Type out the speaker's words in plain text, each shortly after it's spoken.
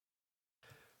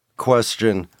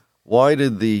question, why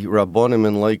did the Rabbonim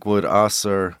in Lakewood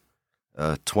aser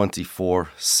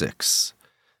 24/6?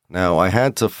 Now, I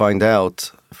had to find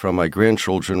out from my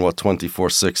grandchildren what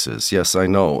 24/6 is. Yes, I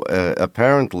know.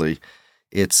 Apparently,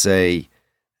 it's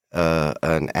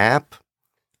an app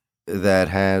that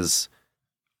has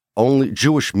only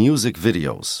Jewish music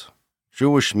videos.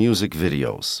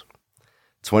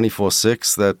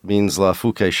 24/6, that means La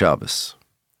Fuke Shabbos.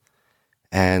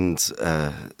 And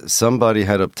somebody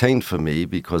had obtained for me,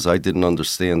 because I didn't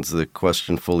understand the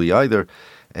question fully either,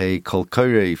 a kol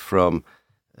koreh from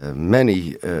many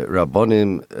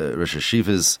Rabbonim, Rosh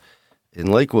Hashivas in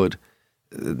Lakewood,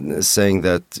 saying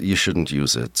that you shouldn't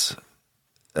use it.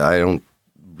 I don't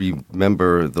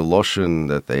remember the Loshen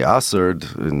that they answered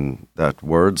in that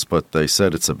words, but they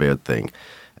said it's a bad thing.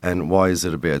 And why is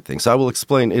it a bad thing? So I will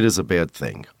explain it is a bad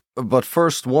thing. But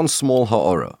first, one small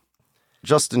ha'ara.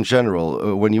 Just in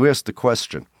general, when you ask the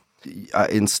question,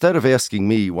 instead of asking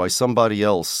me why somebody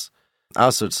else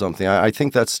answered something, I think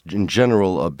that's in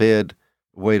general a bad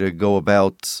way to go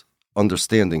about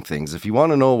understanding things. If you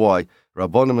want to know why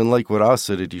Rabbonim in Lakewood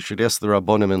answered it, you should ask the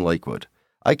Rabbonim in Lakewood.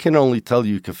 I can only tell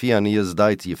you kafi aniyas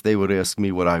daiti if they would ask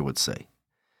me what I would say.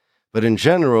 But in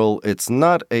general, it's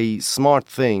not a smart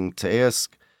thing to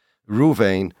ask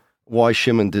Ruvain why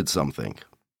Shimon did something.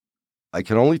 I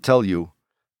can only tell you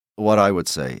what I would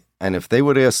say. And if they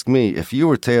would ask me, if you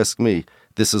were to ask me,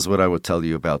 this is what I would tell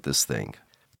you about this thing.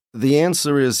 The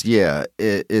answer is, yeah,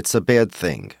 it's a bad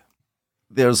thing.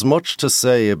 There's much to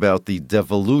say about the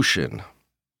devolution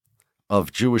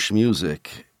of Jewish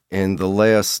music in the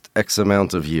last X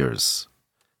amount of years.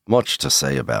 Much to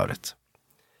say about it.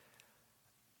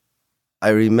 I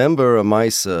remember a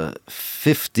Maisa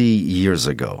 50 years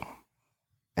ago,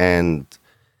 and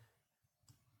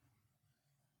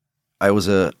I was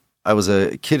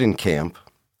a kid in camp,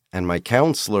 and my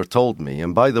counselor told me,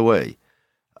 and by the way,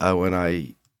 when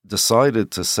I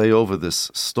decided to say over this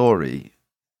story,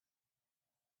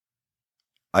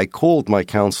 I called my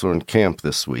counselor in camp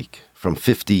this week from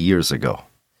 50 years ago.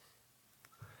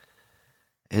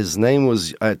 His name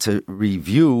was, to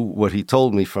review what he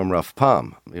told me from Rav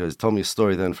Pam. He told me a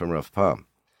story then from Rav Pam.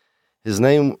 His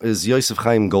name is Yosef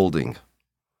Chaim Golding.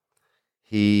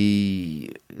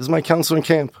 He is my counselor in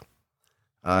camp.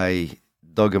 I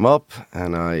dug him up,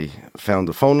 and I found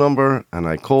a phone number, and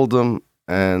I called him,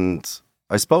 and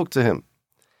I spoke to him.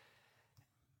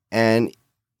 And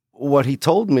what he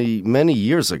told me many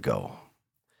years ago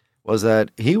was that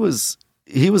he was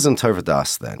in Torah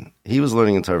Das then. He was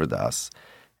learning in Torah Das,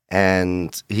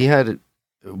 and he had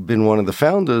been one of the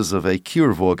founders of a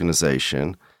kiruv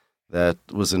organization that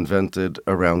was invented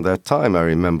around that time. I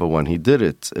remember when he did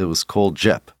it. It was called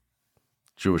JEP.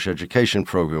 Jewish Education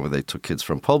Program, where they took kids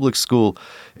from public school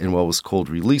in what was called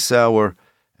Release Hour,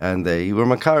 and they were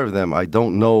makar of them. I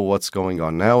don't know what's going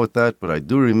on now with that, but I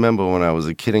do remember when I was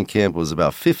a kid in camp, it was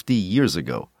about 50 years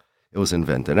ago, it was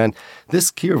invented. And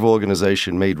this kiruv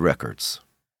organization made records.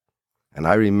 And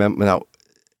I remember, now,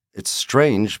 it's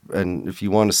strange, and if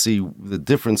you want to see the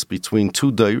difference between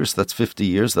two dayers, that's 50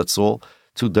 years, that's all,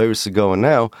 2 dayers ago and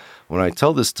now, when I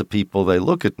tell this to people, they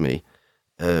look at me,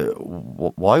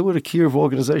 why would a kiruv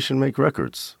organization make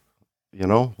records? You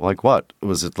know, like what?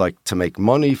 Was it like to make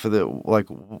money for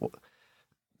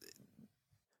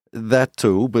that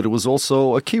too, but it was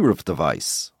also a kiruv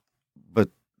device. But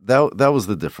that was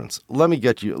the difference. Let me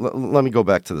go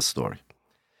back to the story.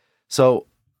 So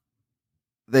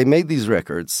they made these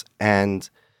records, and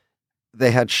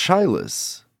they had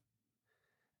shilas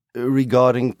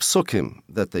regarding psukim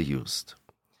that they used.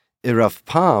 Rav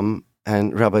Pam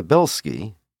and Rabbi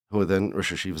Belsky, who were then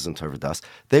Rosh Hashivas and Torah Das,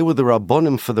 they were the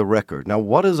Rabbonim for the record. Now,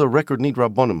 what does a record need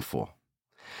Rabbonim for?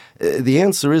 The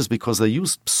answer is because they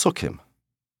used psukim.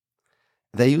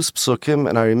 They used psukim,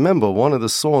 and I remember one of the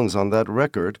songs on that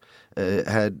record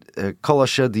had Kol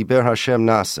Asher Diber Hashem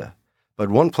Nasa.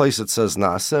 But one place it says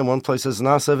Nasa, and one place it says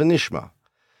Nasa V'nishma.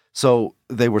 So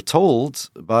they were told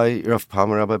by Rav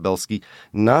Pam and Rabbi Belsky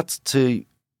not to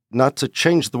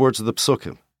change the words of the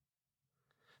psukim.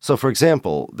 So, for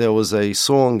example, there was a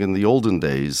song in the olden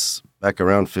days, back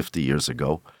around 50 years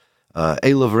ago,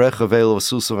 Elav Recha Ve'elav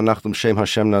Susa V'nachtum Shem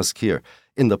Hashem Nazkir.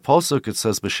 In the Pasuk, it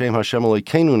says, B'Shem Hashem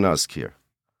Elokeinu Nazkir.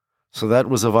 So that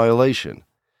was a violation.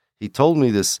 He told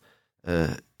me this,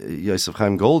 Yosef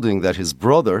Chaim Golding, that his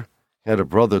brother, he had a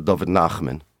brother, David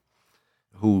Nachman,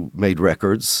 who made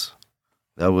records.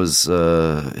 That was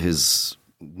his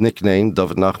nickname.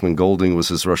 David Nachman Golding was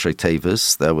his Rosh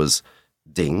Tevis. That was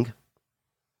Ding.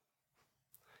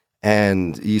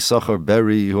 And Yisachar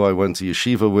Berry, who I went to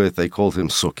yeshiva with, they called him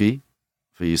Suki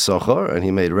for Yisachar, and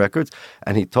he made records.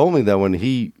 And he told me that when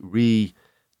he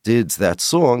did that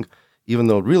song, even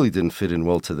though it really didn't fit in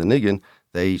well to the niggin,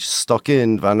 they stuck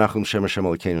in V'anachum Shem Hashem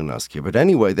Elokeinu Nazkir. But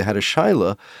anyway, they had a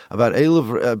shaila about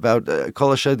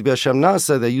Kol Asher Diber Hashem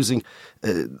Nasa. They're using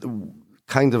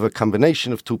kind of a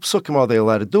combination of two psukim. Are they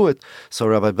allowed to do it? So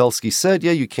Rabbi Belsky said,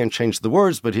 yeah, you can't change the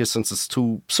words, but here, since it's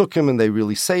two psukim and they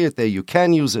really say it there, you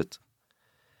can use it.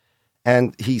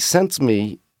 And he sent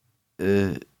me,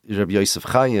 Rabbi Yosef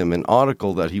Chaim, an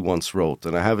article that he once wrote,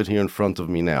 and I have it here in front of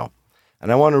me now.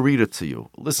 And I want to read it to you.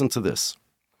 Listen to this.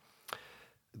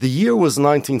 The year was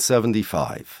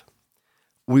 1975.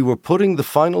 We were putting the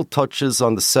final touches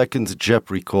on the second JEP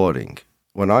recording.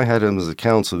 When I had him as a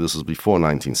counselor, this was before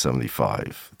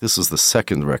 1975. This is the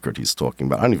second record he's talking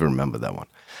about. I don't even remember that one.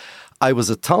 I was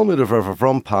a Talmud of Rav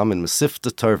Avram Pam in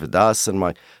Mesifta Torah, and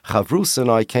my Chavrus and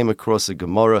I came across a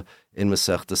Gemara in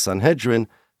Masechta Sanhedrin,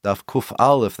 Daf Kuf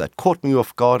Aleph, that caught me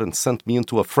off guard and sent me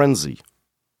into a frenzy.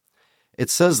 It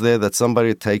says there that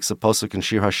somebody takes a pasuk in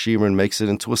Shir HaShirim and makes it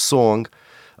into a song,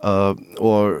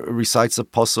 or recites a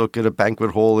pasuk at a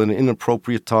banquet hall in an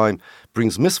inappropriate time,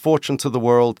 brings misfortune to the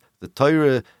world. The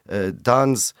Torah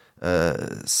dons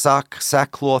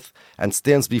sackcloth and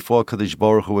stands before Kadosh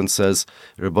Baruch Hu and says,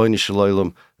 Rabbeinu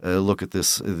Shalom, look at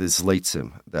this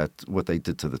leitzim, that what they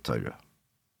did to the Torah.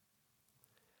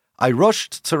 I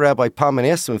rushed to Rabbi Pam and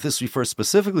asked him if this refers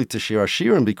specifically to Shir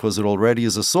HaShirim because it already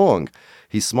is a song.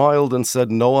 He smiled and said,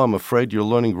 no, I'm afraid you're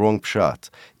learning wrong pshat.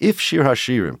 If Shir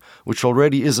HaShirim, which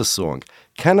already is a song,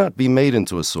 cannot be made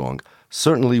into a song,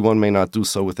 certainly one may not do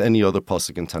so with any other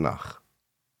pasuk in Tanakh.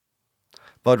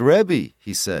 But Rebbe,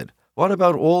 he said, what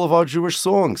about all of our Jewish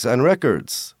songs and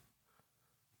records?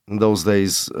 In those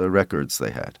days, records they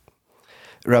had.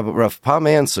 Rav Pam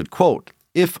answered, quote,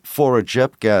 if for a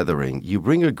JEP gathering you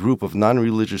bring a group of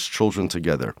non-religious children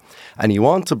together and you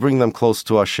want to bring them close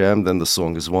to Hashem, then the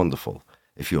song is wonderful.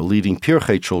 If you're leading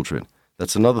Pirchei children,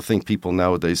 that's another thing people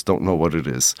nowadays don't know what it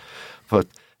is. But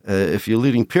if you're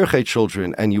leading Pirchei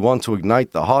children and you want to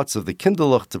ignite the hearts of the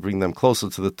Kinderlach to bring them closer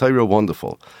to the Torah,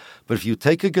 wonderful. But if you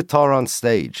take a guitar on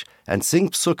stage and sing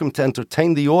psukim to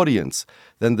entertain the audience,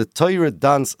 then the Torah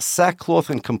dons sackcloth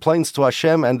and complains to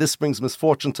Hashem, and this brings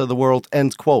misfortune to the world,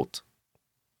 end quote.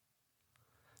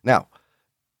 Now,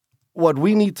 what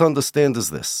we need to understand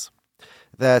is this,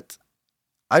 that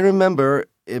I remember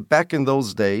back in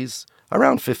those days,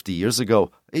 around 50 years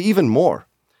ago, even more,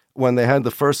 when they had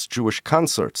the first Jewish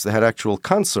concerts, they had actual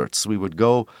concerts. We would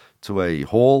go to a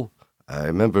hall. I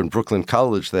remember in Brooklyn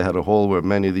College, they had a hall where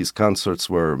many of these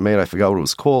concerts were made. I forgot what it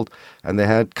was called. And they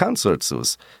had concerts. It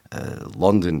was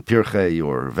London, Pirchei,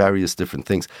 or various different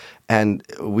things. And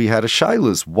we had a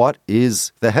shailas. What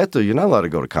is the heter? You're not allowed to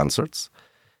go to concerts.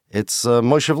 It's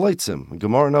Moshe Leitzim,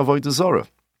 Gemara and Avodah Zarah.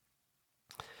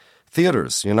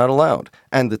 Theaters, you're not allowed.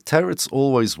 And the teretz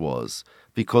always was,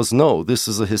 because no, this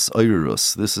is a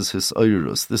hisayrus, this is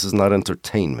hisayrus, this is not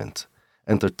entertainment.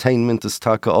 Entertainment is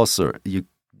taka osir.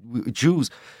 Jews,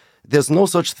 there's no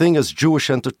such thing as Jewish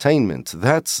entertainment.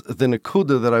 That's the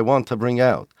nekuda that I want to bring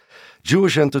out.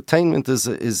 Jewish entertainment is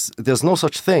there's no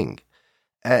such thing.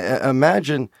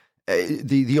 Imagine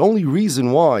the only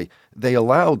reason why they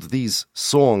allowed these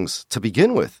songs to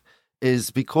begin with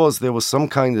is because there was some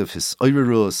kind of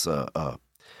hisayrus,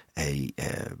 a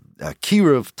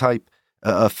kiruv type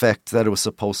effect that it was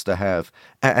supposed to have,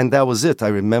 and that was it. I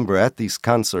remember at these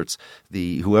concerts,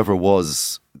 whoever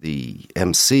was the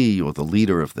MC or the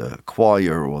leader of the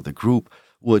choir or the group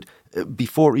would,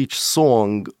 before each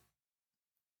song,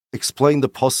 explain the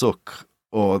pasuk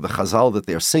or the chazal that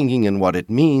they're singing and what it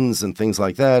means and things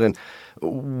like that, and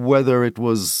whether it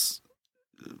was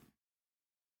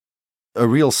a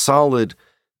real solid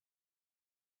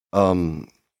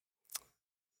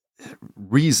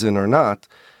reason or not.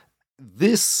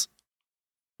 This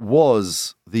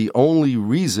was the only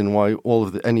reason why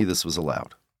any of this was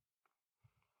allowed.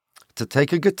 To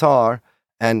take a guitar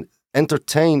and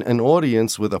entertain an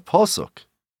audience with a pasuk,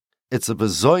 it's a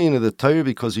bezoyin of the Torah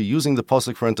because you're using the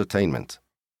pasuk for entertainment.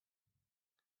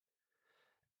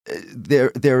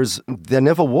 There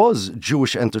never was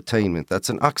Jewish entertainment. That's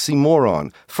an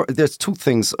oxymoron. There's two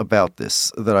things about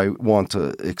this that I want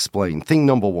to explain. Thing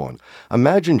number one,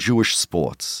 imagine Jewish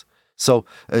sports. So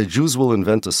Jews will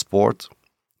invent a sport,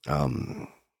 whatever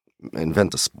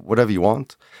you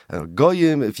want.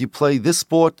 Goyim, if you play this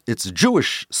sport, it's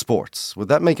Jewish sports. Would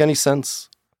that make any sense?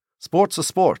 Sports are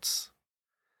sports.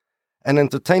 And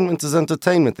entertainment is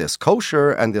entertainment. There's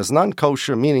kosher and there's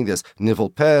non-kosher, meaning there's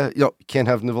nivel peh. You can't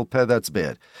have nivel peh, that's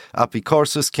bad.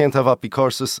 Apikorsis, can't have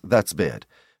apikorsis, that's bad.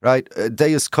 Right?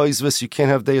 Deus koizvis, you can't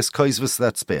have deus koizvis,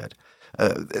 that's bad.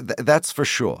 That's for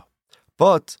sure.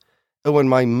 But when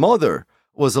my mother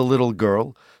was a little girl,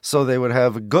 so they would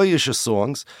have goyish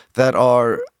songs that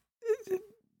are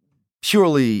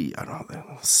purely, I don't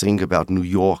know, sing about New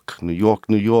York, New York,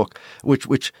 New York,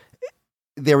 which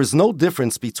there is no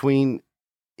difference between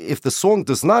if the song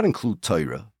does not include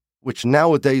Torah, which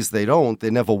nowadays they don't,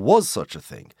 there never was such a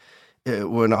thing. 2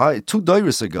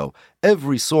 dairis ago,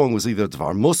 every song was either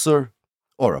Dvar Musar,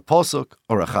 or a Posuk,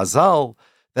 or a Chazal,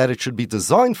 that it should be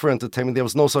designed for entertainment. There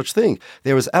was no such thing.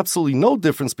 There is absolutely no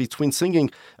difference between singing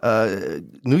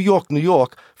New York, New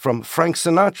York from Frank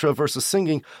Sinatra versus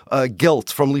singing Gelt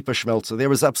from Lipa Schmelzer.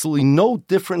 There is absolutely no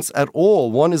difference at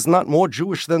all. One is not more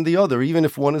Jewish than the other, even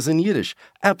if one is in Yiddish.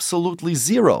 Absolutely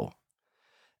zero.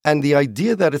 And the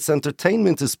idea that it's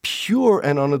entertainment is pure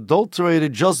and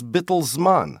unadulterated, just bittul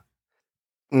zman.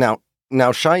 Now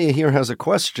Shaya here has a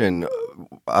question.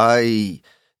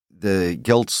 The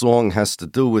Gelt song has to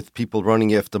do with people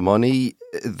running after money.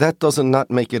 That doesn't not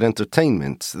make it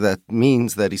entertainment. That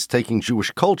means that he's taking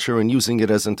Jewish culture and using it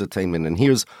as entertainment. And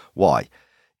here's why.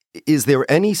 Is there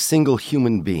any single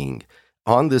human being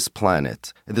on this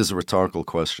planet, this is a rhetorical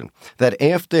question, that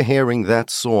after hearing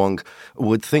that song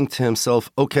would think to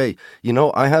himself, okay,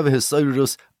 I have a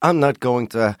Hisayrus, I'm not going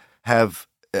to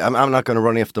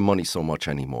run after money so much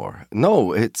anymore.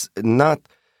 No, it's not.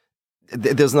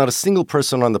 There's not a single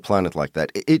person on the planet like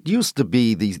that. It used to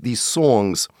be these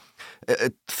songs.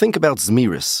 Think about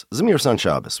Zmiris on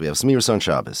Shabbos. We have Zmiris on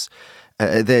Shabbos.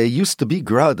 There used to be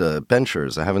Grada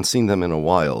benchers. I haven't seen them in a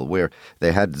while, where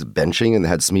they had benching and they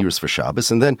had Zmiris for Shabbos.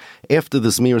 And then after the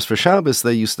Zmiris for Shabbos,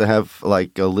 they used to have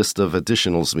like a list of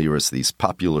additional Zmiris, these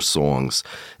popular songs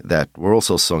that were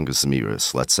also sung as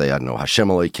Zmiris. Let's say, I don't know, Hashem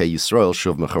Elokeinu Yisrael,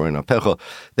 Shuv Mecharin Apecha.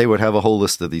 They would have a whole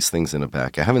list of these things in the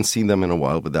back. I haven't seen them in a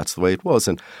while, but that's the way it was.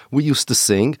 And we used to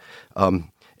sing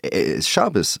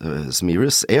Shabbos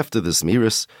Zmiris. After the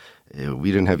Zmiris,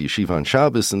 we didn't have yeshiva on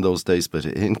Shabbos in those days, but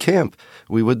in camp,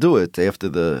 we would do it. After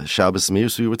the Shabbos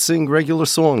Zmiris, we would sing regular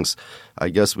songs. I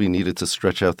guess we needed to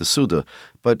stretch out the Suda.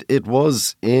 But it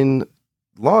was in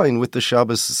line with the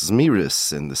Shabbos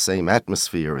Zmiris, in the same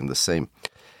atmosphere, in the same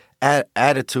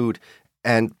attitude.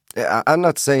 And I'm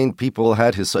not saying people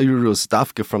had Hisayrus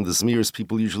Dafka from the Zmiris.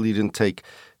 People usually didn't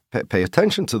pay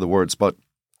attention to the words, but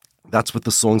that's what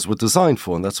the songs were designed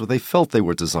for, and that's what they felt they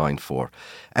were designed for.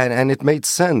 And it made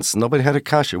sense. Nobody had a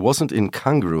kasha. It wasn't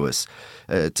incongruous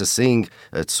to sing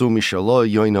Tzu Mishalo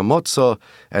Yoina Motza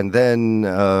and then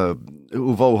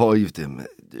Uvo Hoivdim,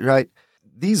 right?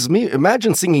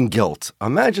 Imagine singing Gelt.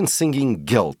 Imagine singing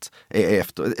Gelt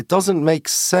after. It doesn't make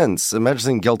sense. Imagine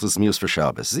singing Gelt as Zmiris for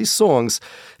Shabbos. These songs,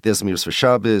 there's Zmiris for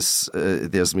Shabbos,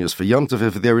 there's Zmiris for Yom Tov,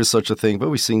 if there is such a thing, but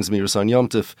we sing Zmiris on Yom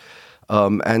Tov.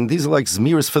 And these are like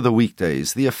Zmiris for the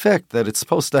weekdays. The effect that it's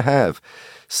supposed to have,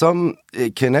 some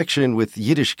connection with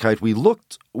Yiddishkeit.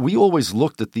 We always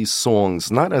looked at these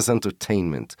songs not as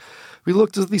entertainment. We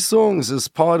looked at these songs as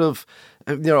part of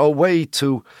a way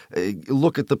to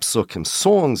look at the psukim.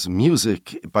 Songs,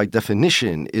 music, by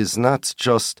definition, is not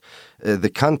just the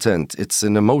content. It's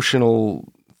an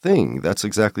emotional thing. That's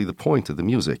exactly the point of the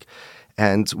music.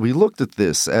 And we looked at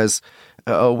this as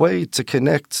a way to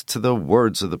connect to the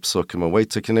words of the psukim, a way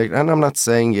to connect. And I'm not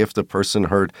saying if the person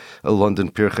heard a London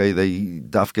Pirchei, they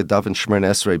dafke daven Shemar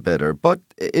Esrei better, but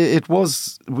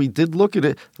we did look at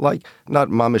it like not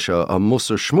mamish a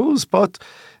musar shmuz, but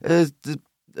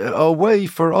a way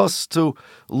for us to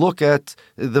look at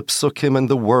the psukim and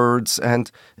the words and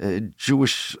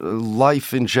Jewish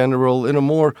life in general in a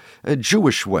more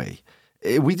Jewish way.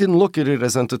 We didn't look at it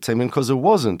as entertainment because it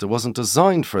wasn't. It wasn't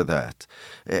designed for that.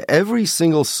 Every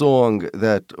single song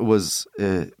that was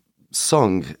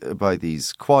sung by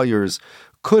these choirs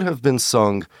could have been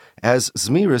sung as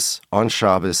Zmiris on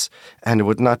Shabbos, and it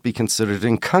would not be considered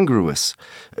incongruous.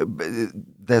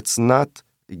 That's not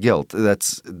Gelt.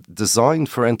 That's designed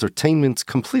for entertainment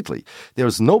completely.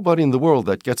 There's nobody in the world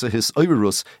that gets a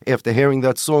Hisayrus after hearing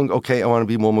that song, okay, I want to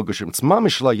be more Megushim. It's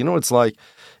mamish like,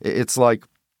 it's like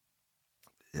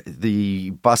the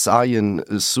Bas Ayin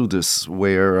Sudis,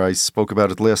 where I spoke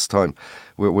about it last time,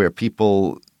 where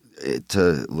people,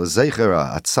 to Lezecher,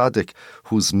 a tzaddik,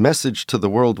 whose message to the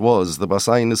world was, the Bas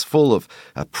Ayin is full of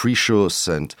precious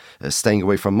and staying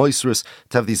away from moisris,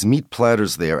 to have these meat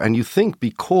platters there. And you think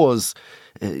because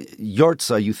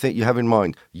Yortzai, you have in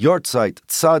mind, Yortzeit,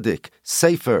 tzaddik,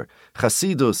 sefer,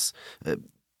 chasidus,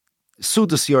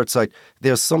 Sudas Yortzeit,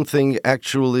 there's something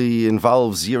actually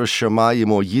involves Yiras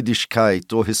Shamayim or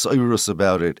Yiddishkeit or Hisayrus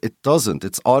about it. It doesn't.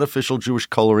 It's artificial Jewish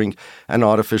coloring and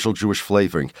artificial Jewish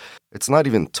flavoring. It's not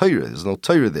even Torah. There's no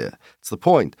Torah there. It's the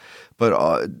point. But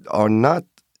are not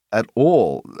at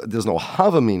all, there's no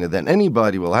Havamina that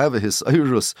anybody will have a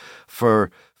Hisayrus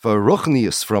for for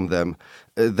ruchnius from them,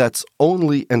 that's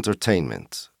only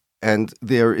entertainment. And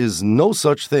there is no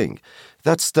such thing.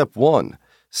 That's step one.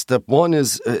 Step one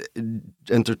is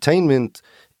entertainment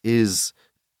is,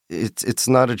 it's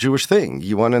not a Jewish thing.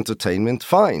 You want entertainment?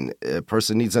 Fine. A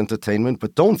person needs entertainment,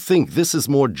 but don't think this is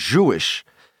more Jewish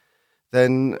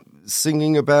than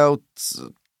singing about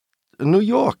New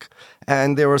York.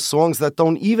 And there are songs that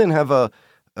don't even have a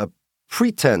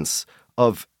pretense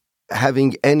of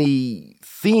having any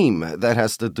theme that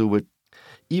has to do with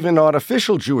even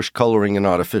artificial Jewish coloring and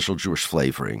artificial Jewish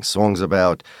flavoring. Songs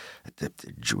about the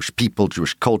Jewish people,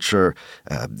 Jewish culture,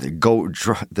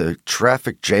 the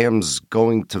traffic jams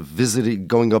going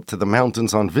up to the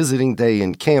mountains on visiting day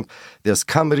in camp. There's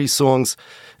comedy songs.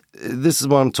 This is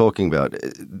what I'm talking about.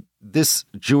 This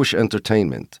Jewish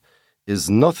entertainment is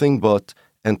nothing but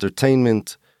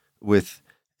entertainment with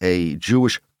a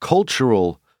Jewish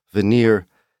cultural veneer,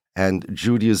 and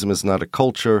Judaism is not a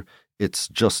culture. It's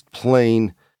just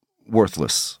plain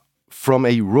worthless from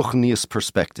a ruchnius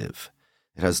perspective.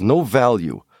 It has no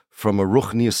value from a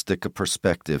ruchniistic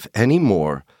perspective any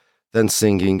more than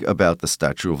singing about the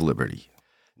Statue of Liberty.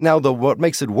 Now, what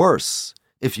makes it worse,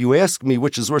 if you ask me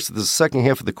which is worse, the second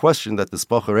half of the question that this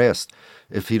Bacher asked,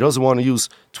 if he doesn't want to use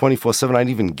 24/7, I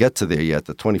didn't even get to there yet,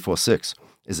 the 24/6.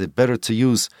 Is it better to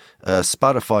use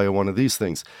Spotify or one of these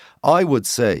things? I would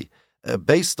say,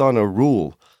 based on a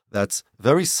rule that's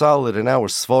very solid in our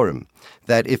Sforim,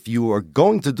 that if you are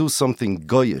going to do something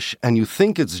Goyish and you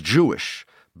think it's Jewish,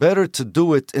 better to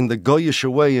do it in the Goyish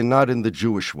way and not in the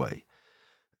Jewish way.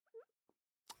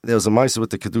 There's a Maisa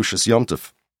with the Kedushas Yom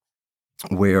Tov,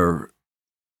 where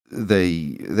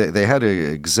they had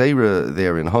a Gzeira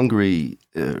there in Hungary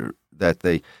that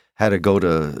they had to go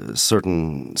to a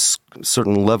certain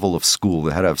level of school.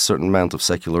 They had to have a certain amount of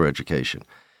secular education.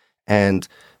 And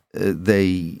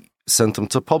they sent them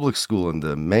to public school, and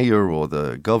the mayor or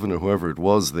the governor, whoever it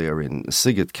was there in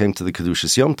Sighet, came to the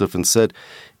Kedushas Yom Tov and said,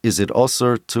 is it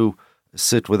osur to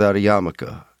sit without a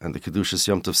yarmulke? And the Kedushas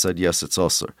Yom Tov said, yes, it's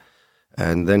osur.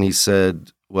 And then he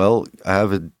said, well, I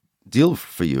have a deal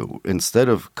for you. Instead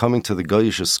of coming to the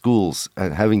Goyish schools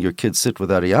and having your kids sit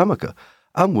without a yarmulke,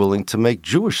 I'm willing to make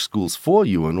Jewish schools for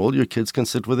you, and all your kids can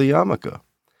sit with a yarmulke.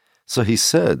 So he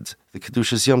said, the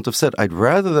Kedushas Yom Tov said, I'd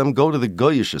rather them go to the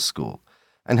Goyish school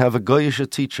and have a Goyish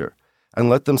teacher and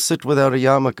let them sit without a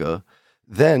yarmulke,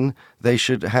 then they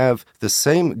should have the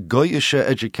same Goyish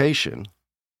education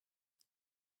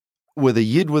with a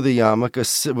Yid with a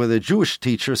yarmulke, with a Jewish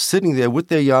teacher sitting there with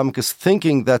their yarmulkes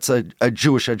thinking that's a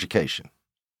Jewish education.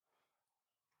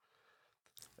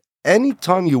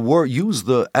 Anytime you use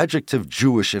the adjective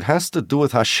Jewish, it has to do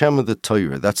with Hashem and the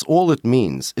Torah. That's all it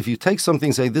means. If you take something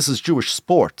and say, this is Jewish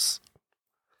sports,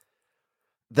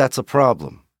 that's a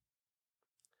problem.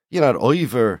 You're not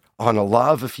over on a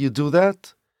lav if you do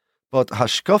that, but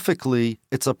hashkafically,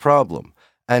 it's a problem.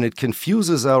 And it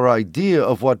confuses our idea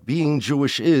of what being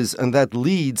Jewish is, and that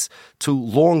leads to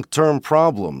long-term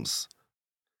problems.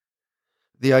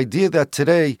 The idea that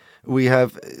today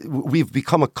we've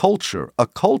become a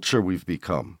culture we've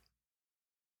become.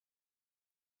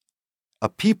 A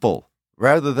people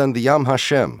rather than the Yam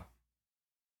Hashem.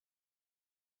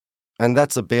 And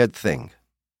that's a bad thing.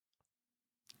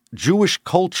 Jewish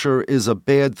culture is a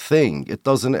bad thing. It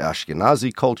doesn't,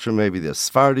 Ashkenazi culture, maybe there's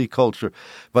Sephardi culture,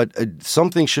 but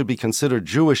something should be considered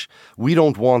Jewish. We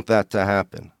don't want that to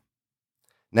happen.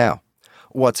 Now,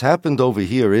 what's happened over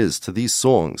here is to these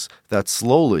songs that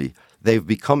slowly they've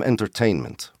become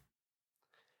entertainment.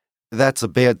 That's a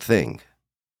bad thing.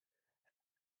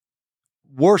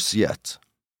 Worse yet,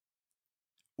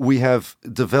 we have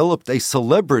developed a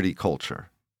celebrity culture.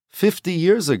 50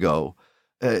 years ago,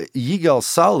 Yigal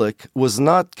Salik was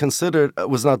not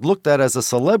looked at as a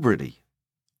celebrity.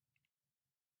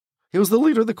 He was the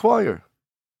leader of the choir.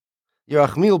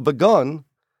 Yerachmiel Begun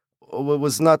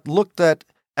was not looked at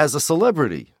as a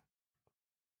celebrity.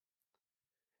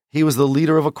 He was the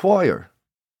leader of a choir.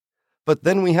 But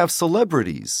then we have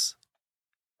celebrities.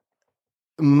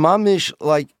 Mamish,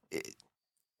 like,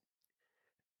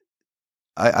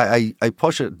 I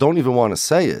push it, don't even want to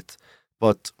say it,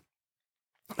 but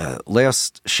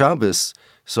last Shabbos,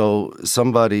 so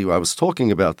somebody, I was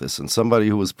talking about this, and somebody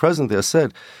who was present there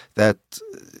said that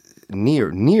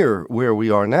near where we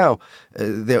are now,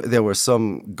 there were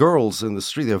some girls in the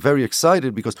street. They're very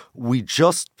excited because we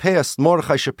just passed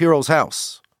Mordechai Shapiro's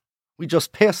house. We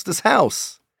just passed his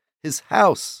house.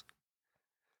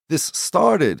 This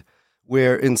started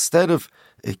where instead of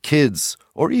kids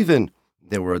or even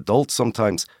There were adults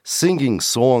sometimes singing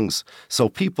songs so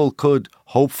people could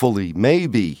hopefully,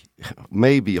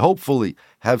 hopefully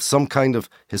have some kind of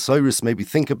hisoris, maybe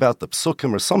think about the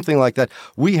psukim or something like that.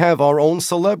 We have our own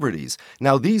celebrities.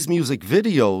 Now, these music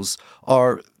videos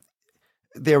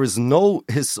there is no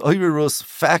hisoirus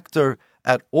factor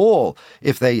at all.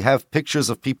 If they have pictures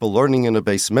of people learning in a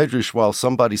beis medrash while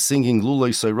somebody's singing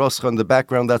Lulei Seiroscha in the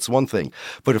background, that's one thing.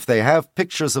 But if they have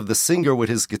pictures of the singer with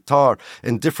his guitar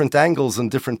in different angles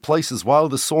and different places while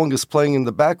the song is playing in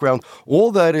the background,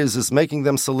 all that is making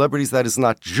them celebrities that is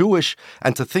not Jewish.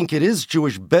 And to think it is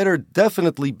Jewish,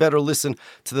 definitely better listen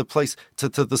to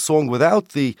the song without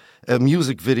the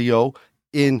music video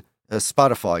in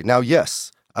Spotify. Now,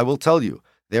 yes, I will tell you,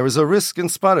 there is a risk in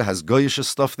Spotify. It has goyish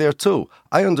stuff there too.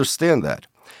 I understand that.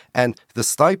 And the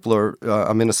Steipler,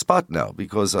 I'm in a spot now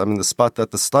because I'm in the spot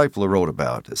that the Steipler wrote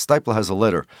about. Steipler has a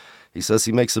letter. He says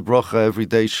he makes a bracha every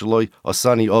day, Shaloi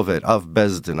Osani Oved, Av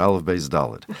Bezdin, Aleph Beis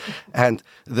Dalet. And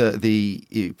the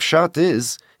pshat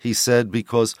is, he said,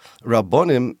 because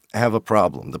Rabbonim have a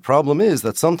problem. The problem is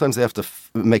that sometimes they have to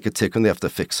make a tikkun, they have to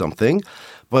fix something,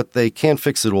 but they can't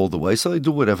fix it all the way, so they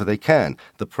do whatever they can.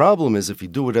 The problem is if you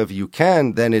do whatever you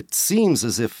can, then it seems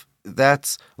as if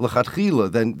that's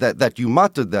l'chadchila, then that you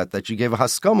mattered that you gave a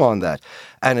haskama on that.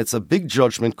 And it's a big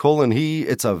judgment call, and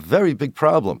it's a very big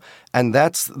problem. And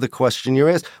that's the question you're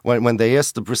asked. When they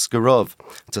asked the Briskerov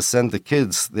to send the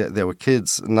kids, there were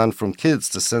kids, non-from kids,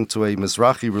 to send to a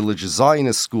Mizrahi religious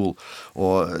Zionist school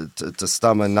or to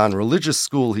stam a non-religious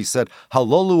school, he said,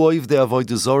 Halolu oiv de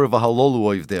avodah zorah v'halolu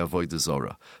oiv de avodah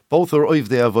zorah. Both are oiv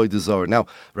de avodah zorah. Now,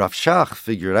 Rav Shach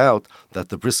figured out that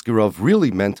the Briskerov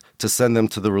really meant to send them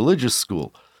to the religious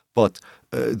school. But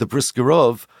the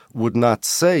Briskerov would not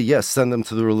say, yes, send them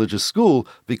to the religious school,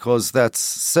 because that's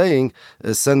saying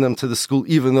send them to the school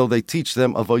even though they teach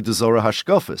them avodah zorah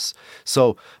hashkafis.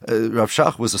 So Rav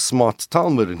Shach was a smart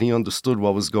Talmud, and he understood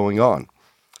what was going on.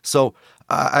 So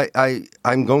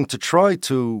I'm going to try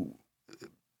to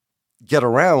get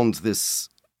around this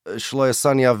Shloi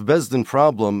Asani Av Bezdin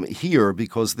problem here,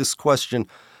 because this question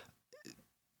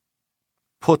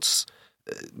puts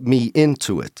me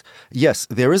into it. Yes,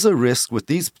 there is a risk with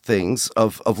these things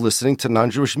of listening to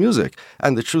non-Jewish music.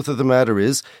 And the truth of the matter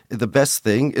is, the best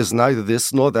thing is neither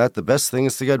this nor that. The best thing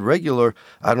is to get regular,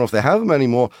 I don't know if they have them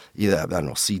anymore, either, I don't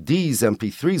know, CDs,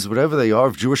 MP3s, whatever they are,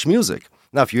 of Jewish music.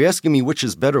 Now, if you're asking me which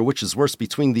is better, which is worse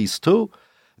between these two,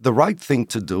 the right thing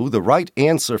to do, the right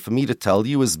answer for me to tell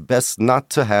you is best not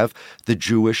to have the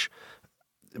Jewish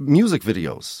music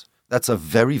videos. That's a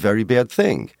very, very bad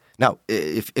thing. Now,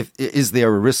 if is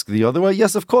there a risk the other way?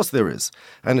 Yes, of course there is.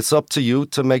 And it's up to you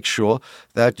to make sure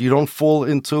that you don't fall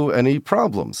into any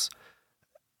problems.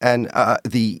 And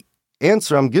the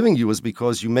answer I'm giving you is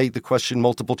because you made the question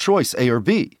multiple choice, A or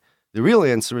B. The real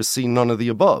answer is C, none of the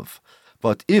above.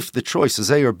 But if the choice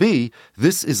is A or B,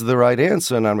 this is the right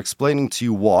answer, and I'm explaining to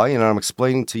you why, and I'm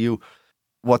explaining to you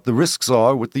what the risks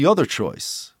are with the other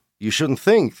choice. You shouldn't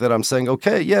think that I'm saying,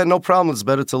 okay, yeah, no problem, it's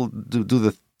better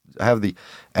to have the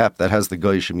app that has the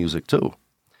Goyish music too.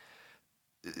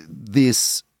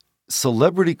 This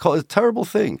celebrity culture is a terrible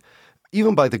thing.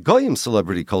 Even by the Goyim,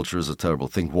 celebrity culture is a terrible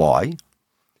thing. Why?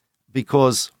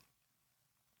 Because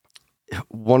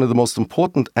one of the most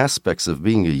important aspects of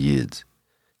being a Yid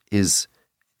is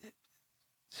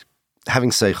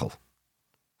having seichel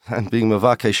and being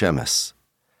mavakei shemes.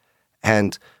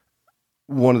 And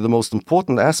one of the most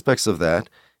important aspects of that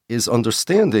is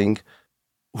understanding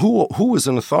who is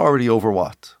an authority over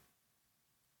what.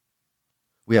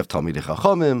 We have Talmidei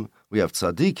Chachamim, we have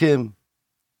Tzadikim.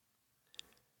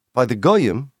 By the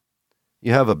Goyim,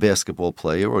 you have a basketball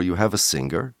player or you have a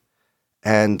singer,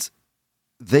 and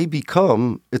they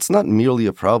become, it's not merely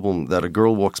a problem that a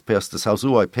girl walks past this house.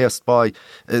 I passed by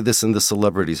this in the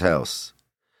celebrity's house.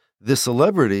 The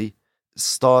celebrity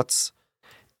starts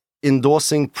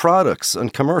endorsing products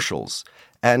and commercials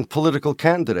and political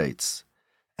candidates,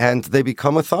 and they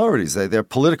become authorities. Their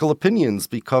political opinions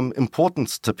become important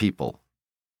to people.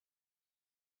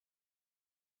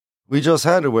 We just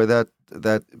had it where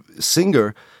that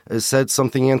singer said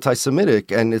something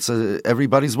anti-Semitic, and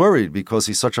everybody's worried because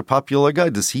he's such a popular guy.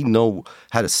 Does he know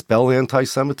how to spell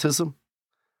anti-Semitism?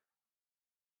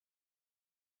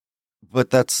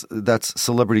 But that's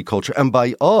celebrity culture. And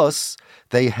by us,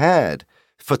 they had,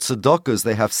 for tzedakahs,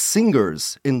 they have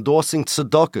singers endorsing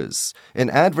tzedakahs.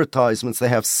 In advertisements, they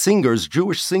have singers,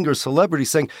 Jewish singers, celebrities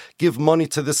saying, give money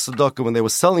to this tzedakah. When they were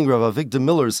selling Rav Avigdor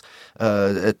Miller's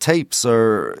tapes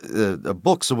or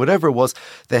books or whatever it was,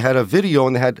 they had a video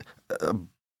and they had a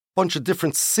bunch of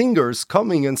different singers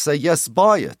coming and say, yes,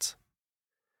 buy it.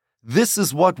 This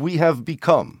is what we have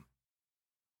become.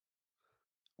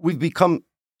 we've become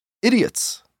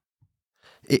idiots.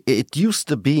 It used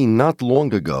to be not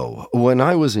long ago, when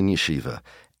I was in yeshiva,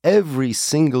 every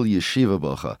single yeshiva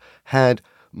bacha had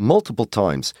multiple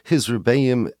times his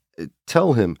rebbeim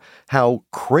tell him how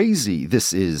crazy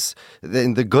this is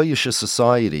in the Goyish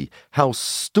society, how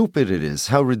stupid it is,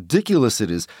 how ridiculous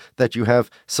it is that you have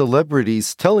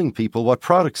celebrities telling people what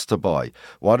products to buy.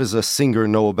 What does a singer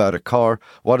know about a car?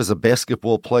 What does a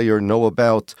basketball player know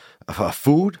about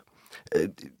food?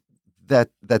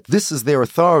 That this is their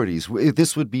authorities.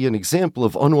 This would be an example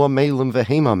of Anu Amelim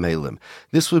Vehema Amelim.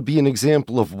 This would be an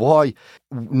example of why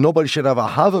nobody should have a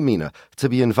Havamina to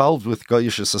be involved with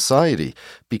Goyish society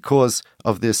because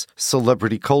of this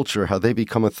celebrity culture, how they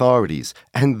become authorities.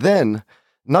 And then,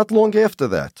 not long after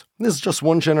that, this is just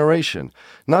one generation,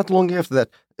 not long after that,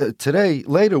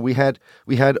 later we had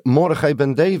Mordechai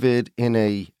Ben David in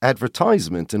a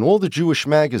advertisement in all the Jewish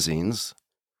magazines,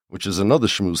 which is another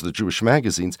shmooze, the Jewish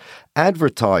magazines,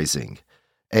 advertising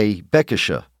a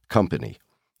Bekisha company,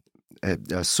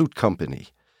 a suit company.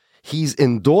 He's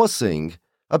endorsing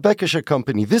a Bekisha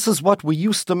company. This is what we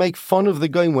used to make fun of the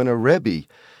guy when a Rebbe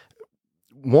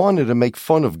wanted to make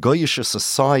fun of Goyish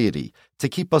society to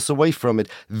keep us away from it.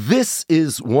 This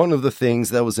is one of the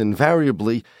things that was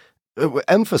invariably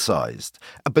emphasized.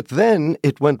 But then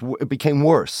it became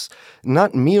worse.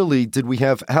 Not merely did we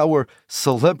have our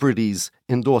celebrities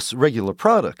endorse regular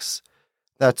products.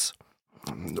 That's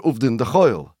uvdin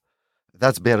dechoil.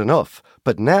 That's bad enough.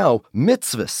 But now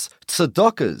mitzvahs,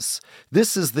 tzedakahs.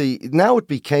 Now it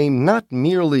became not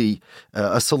merely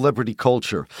a celebrity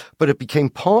culture, but it became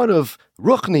part of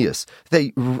ruchnius.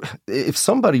 If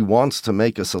somebody wants to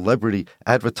make a celebrity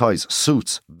advertise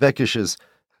suits, bekishes,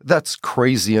 that's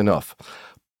crazy enough.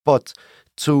 But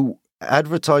to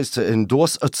advertise, to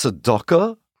endorse a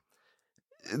tzedakah,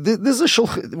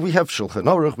 we have Shulchan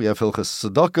Aruch, we have Hilchas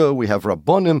Tzedakah, we have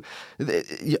Rabbonim.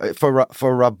 For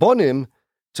Rabbonim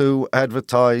to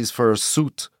advertise for a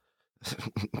suit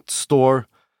store,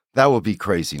 that would be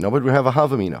crazy. Nobody would have a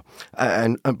Havamina.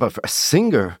 But for a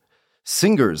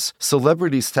singers,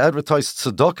 celebrities to advertise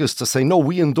tzedakahs, to say, no,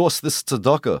 we endorse this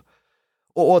tzedakah,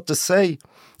 or to say,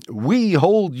 we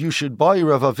hold you should buy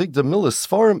Rav Avigdor Miller's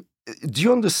Sfarim. Do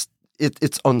you understand?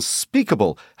 It's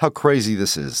unspeakable how crazy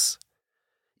this is.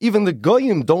 Even the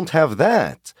Goyim don't have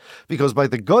that, because by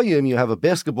the Goyim you have a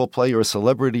basketball player, a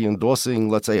celebrity endorsing,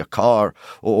 let's say, a car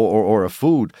or a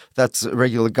food. That's a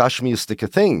regular Gashmiistic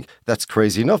thing. That's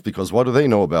crazy enough, because what do they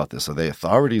know about this? Are they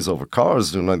authorities over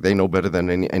cars? Do they know better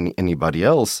than anybody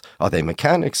else? Are they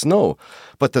mechanics? No.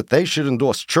 But that they should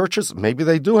endorse churches, maybe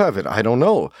they do have it. I don't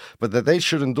know. But that they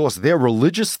should endorse their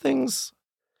religious things,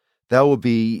 that would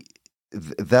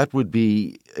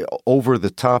be over the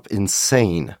top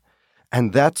insane.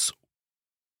 And that's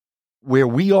where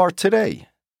we are today.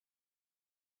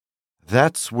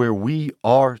 That's where we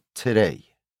are today.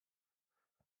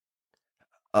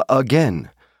 Again,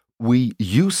 we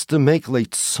used to make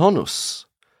leitzonus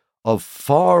of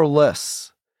far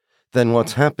less than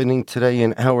what's happening today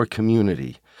in our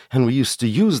community. And we used to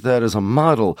use that as a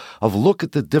model of look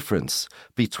at the difference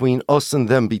between us and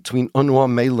them, between Anu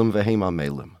Amelim Vehema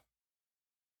Amelim.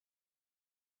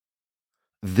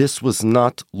 This was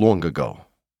not long ago.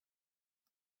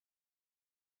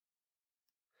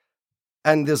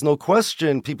 And there's no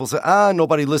question, people say,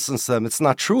 nobody listens to them. It's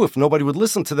not true. If nobody would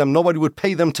listen to them, nobody would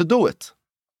pay them to do it.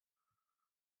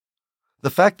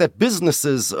 The fact that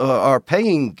businesses are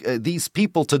paying these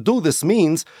people to do this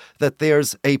means that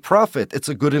there's a profit. It's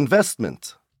a good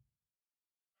investment.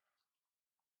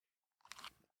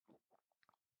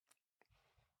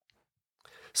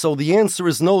 So the answer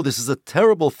is no, this is a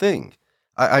terrible thing.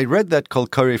 I read that Kol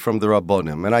Koreh from the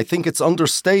Rabbonim, and I think it's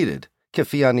understated.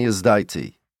 Kefi ani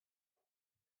izdaiti.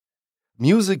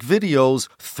 Music videos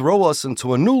throw us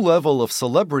into a new level of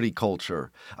celebrity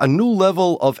culture, a new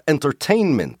level of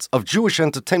entertainment, of Jewish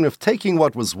entertainment, of taking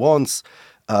what was once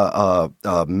a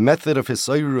method of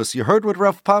hisayrus. You heard what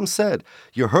Rav Pam said.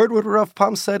 You heard what Rav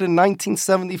Pam said in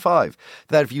 1975,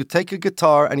 that if you take a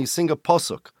guitar and you sing a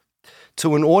posuk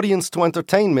to an audience, to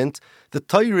entertainment, the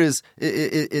Torah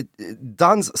it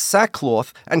dons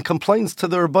sackcloth and complains to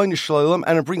the Rebbeinu Shalom,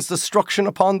 and it brings destruction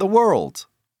upon the world.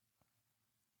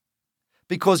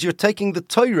 Because you're taking the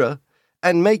Torah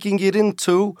and making it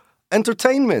into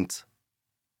entertainment.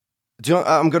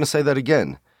 I'm going to say that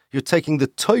again. You're taking the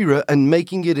Torah and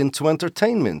making it into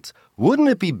entertainment. Wouldn't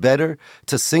it be better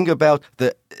to sing about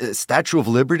the Statue of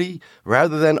Liberty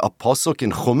rather than a posuk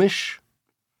in Chumash?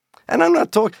 And I'm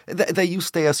not talking, they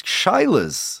used to ask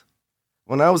shilas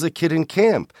When I was a kid in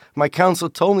camp, my counselor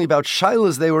told me about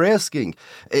shilas they were asking.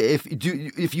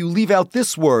 If you leave out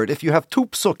this word, if you have two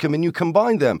psukim and you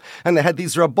combine them, and they had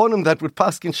these rabbonim that would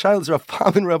paskin shilas, Rav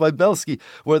Pam and Rabbi Belsky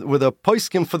were the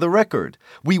poskim for the record.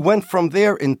 We went from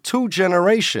there in 2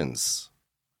 generations.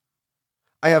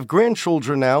 I have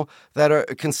grandchildren now that are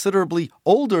considerably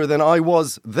older than I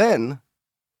was then,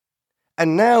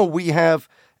 and now we have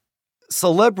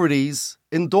celebrities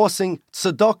endorsing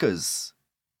tzedakahs.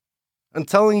 And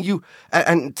telling you,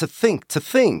 and to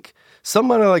think,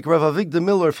 somebody like Rav Avigdor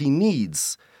Miller, if he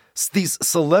needs these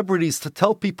celebrities to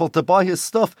tell people to buy his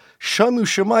stuff, Shamu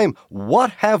Shemayim,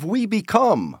 what have we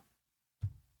become?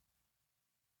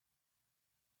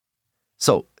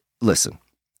 So, listen,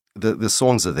 the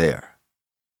songs are there.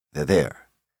 They're there.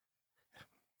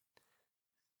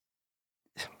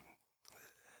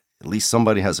 At least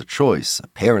somebody has a choice.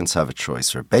 Parents have a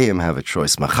choice, or Rebbeim have a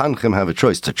choice, Machanchim have a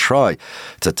choice to try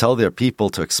to tell their people,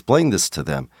 to explain this to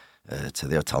them, to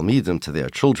their Talmidim, to their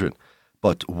children.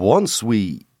 But once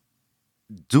we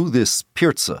do this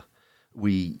pirza,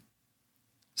 we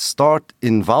start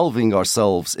involving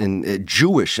ourselves in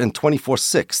Jewish and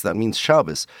 24/6, that means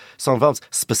Shabbos, so involves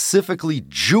specifically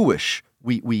Jewish,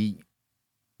 we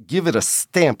give it a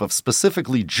stamp of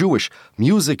specifically Jewish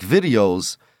music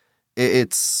videos.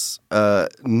 It's a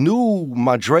new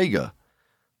madrega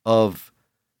of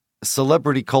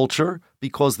celebrity culture,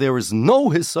 because there is no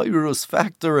hisayrus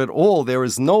factor at all. There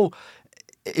is no,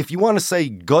 if you want to say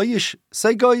goyish,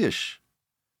 say goyish.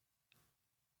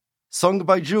 Sung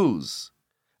by Jews.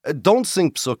 Don't sing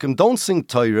psukim, don't sing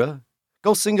Torah.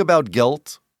 Go sing about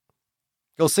Gelt.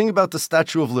 Go sing about the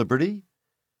Statue of Liberty.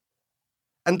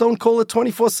 And don't call it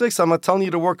 24/6. I'm not telling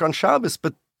you to work on Shabbos,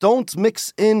 but don't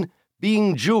mix in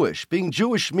being Jewish. Being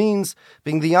Jewish means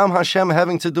being the Yam Hashem,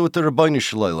 having to do with the Rabbeinu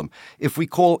Shalom. If we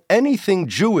call anything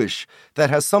Jewish that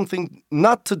has something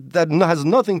that has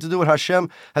nothing to do with Hashem,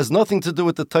 has nothing to do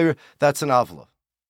with the Torah, that's an avla.